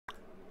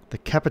The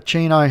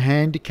Cappuccino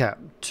Handicap,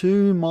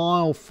 2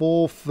 mile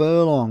 4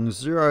 furlongs,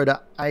 0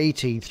 to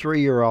 80,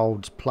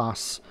 3-year-olds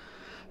plus.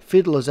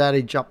 Fiddler's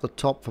Adage up the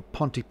top for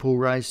Pontypool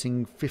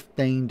Racing,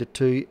 15 to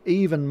 2.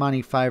 Even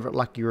money favourite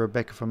Lucky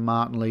Rebecca for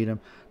Martin Leadham.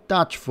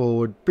 Dutch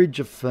Forward, Bridge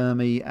of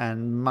Fermi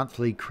and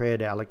Monthly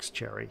Cred Alex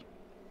Cherry.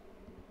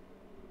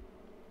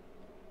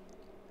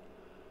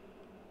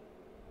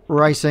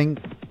 Racing.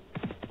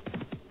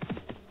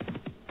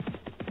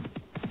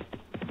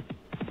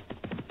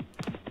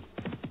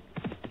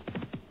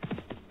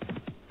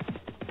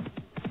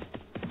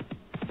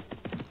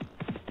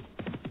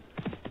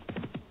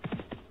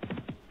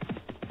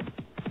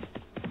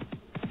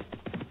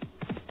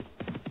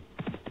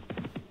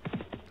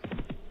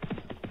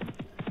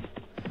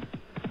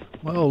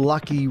 Well,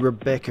 Lucky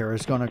Rebecca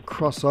is going to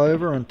cross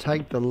over and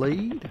take the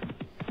lead.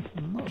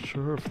 I'm not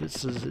sure if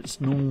this is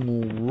its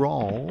normal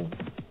role.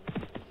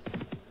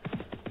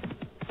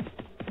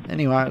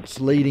 Anyway, it's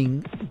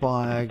leading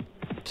by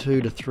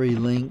 2 to 3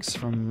 lengths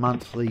from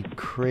Monthly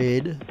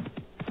Cred,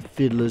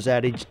 Fiddler's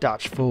Adage,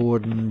 Dutch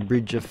Forward and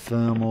Bridge of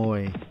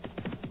Fermoy.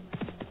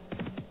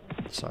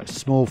 So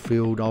small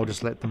field, I'll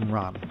just let them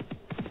run.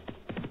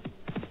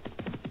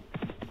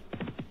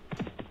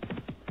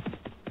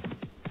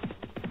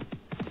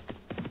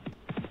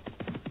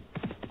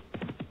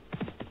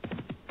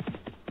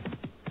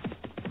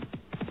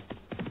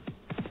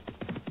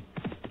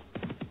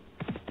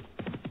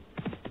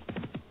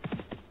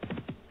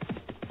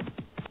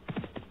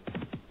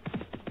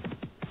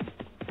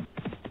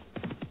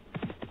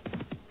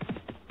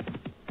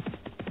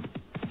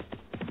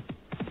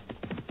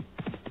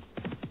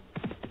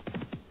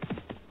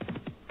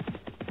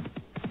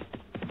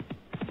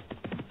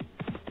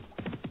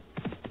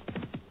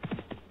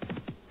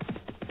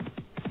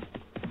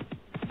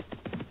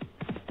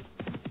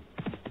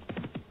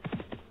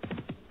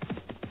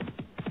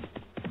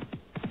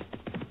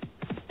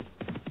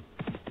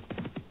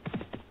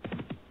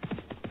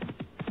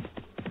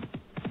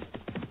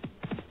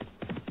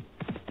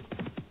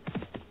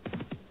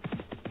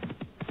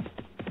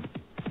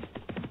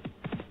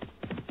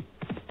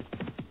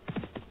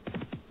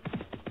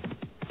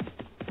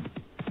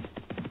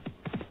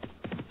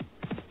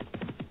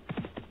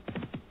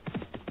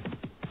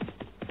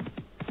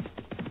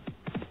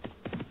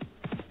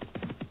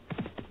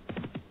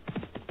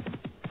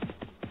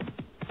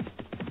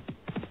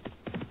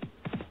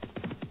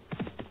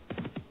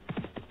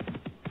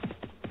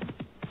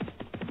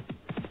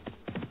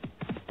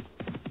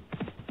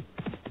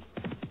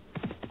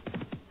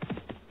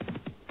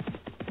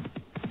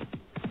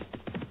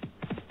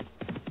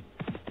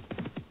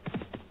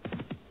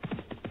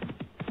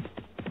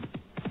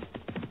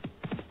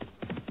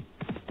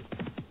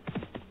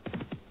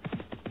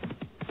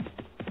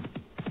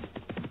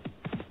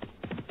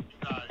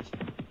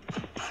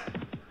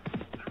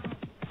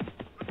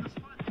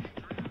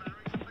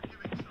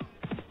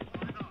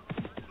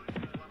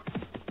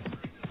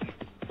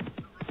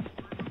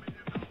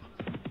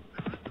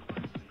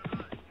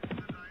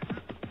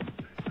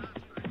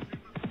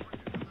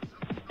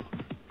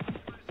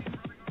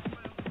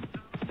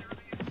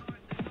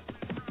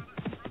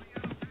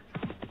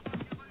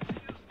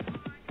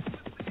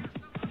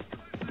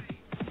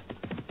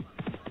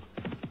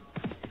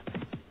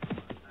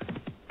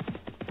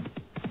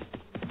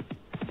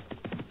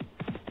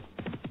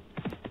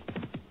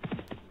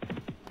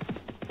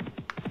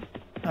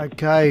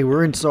 Okay,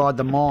 we're inside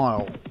the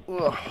mile.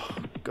 Ugh,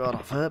 God,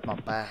 I've hurt my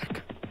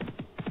back.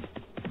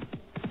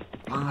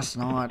 Last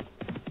night,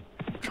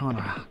 trying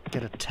to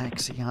get a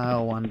taxi,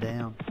 hail one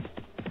down.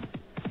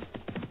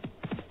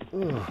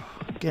 Ugh,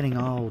 getting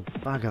old,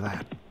 bugger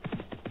that.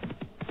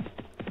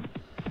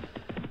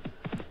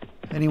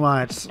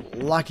 Anyway, it's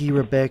Lucky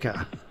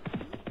Rebecca.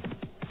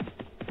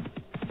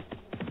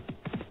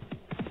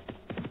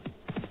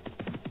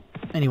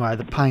 Anyway,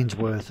 the pain's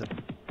worth it.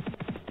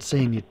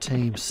 Seeing your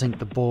team sink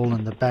the ball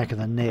in the back of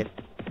the net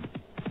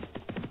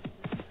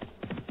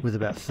with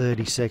about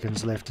 30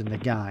 seconds left in the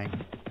game.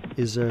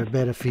 Is there a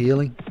better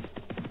feeling?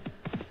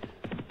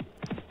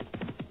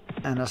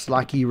 And it's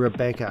Lucky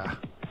Rebecca.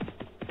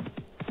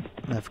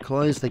 They've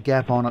closed the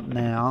gap on it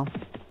now.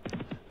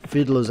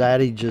 Fiddler's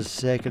Adage is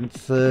second,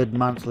 third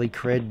Monthly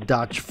Cred,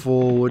 Dutch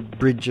Forward,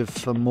 Bridge of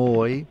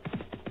Fermoy.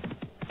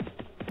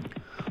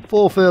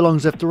 4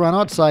 furlongs left to run.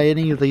 I'd say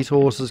any of these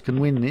horses can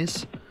win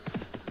this.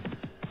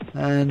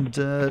 And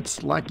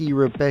it's Lucky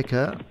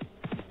Rebecca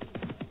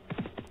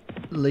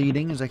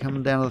leading as they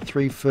come down to the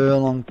 3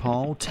 furlong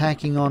pole.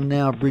 Tacking on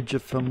now Bridge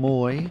of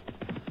Fermoy.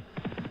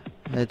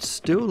 It's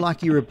still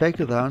Lucky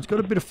Rebecca though. It's got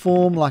a bit of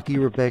form, Lucky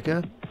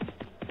Rebecca.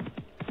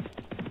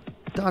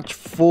 Dutch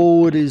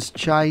Forward is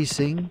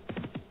chasing.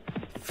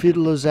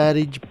 Fiddler's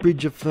Adage,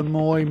 Bridge of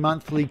Fermoy,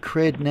 Monthly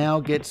Cred now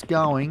gets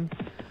going.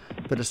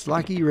 But it's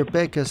Lucky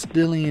Rebecca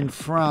still in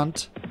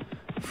front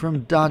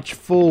from Dutch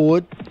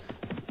Forward.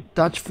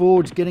 Dutch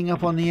Forward's getting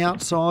up on the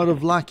outside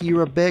of Lucky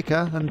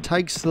Rebecca and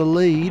takes the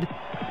lead.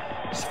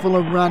 It's full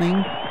of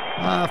running.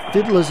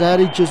 Fiddler's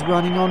Adage is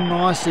running on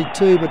nicely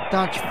too, but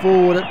Dutch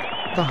Forward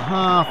the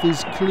half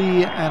is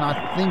clear, and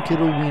I think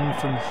it'll win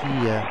from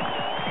here.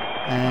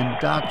 And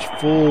Dutch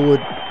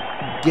Forward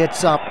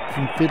gets up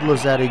from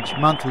Fiddler's Adage,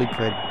 Monthly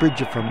Cred,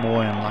 Bridger from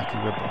Moy, and Lucky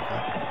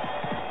Rebecca.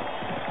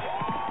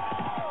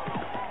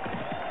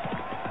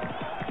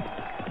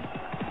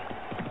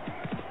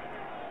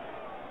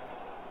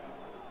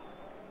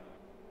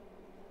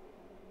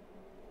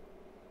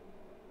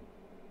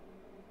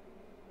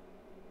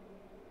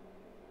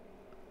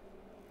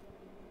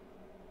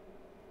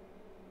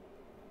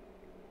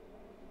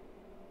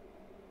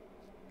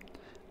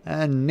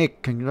 And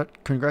Nick,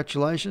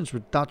 congratulations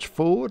with Dutch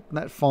Forward.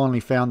 That finally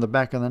found the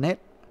back of the net.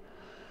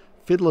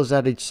 Fiddler's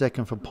Adage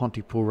second for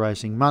Pontypool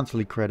Racing.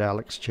 Monthly Cred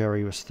Alex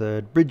Cherry was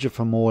third. Bridger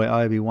for Moy,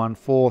 Obi-Wan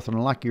fourth.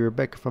 And Lucky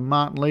Rebecca for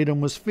Martin Leedham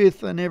was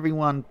fifth. And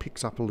everyone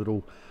picks up a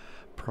little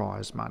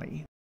prize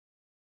money.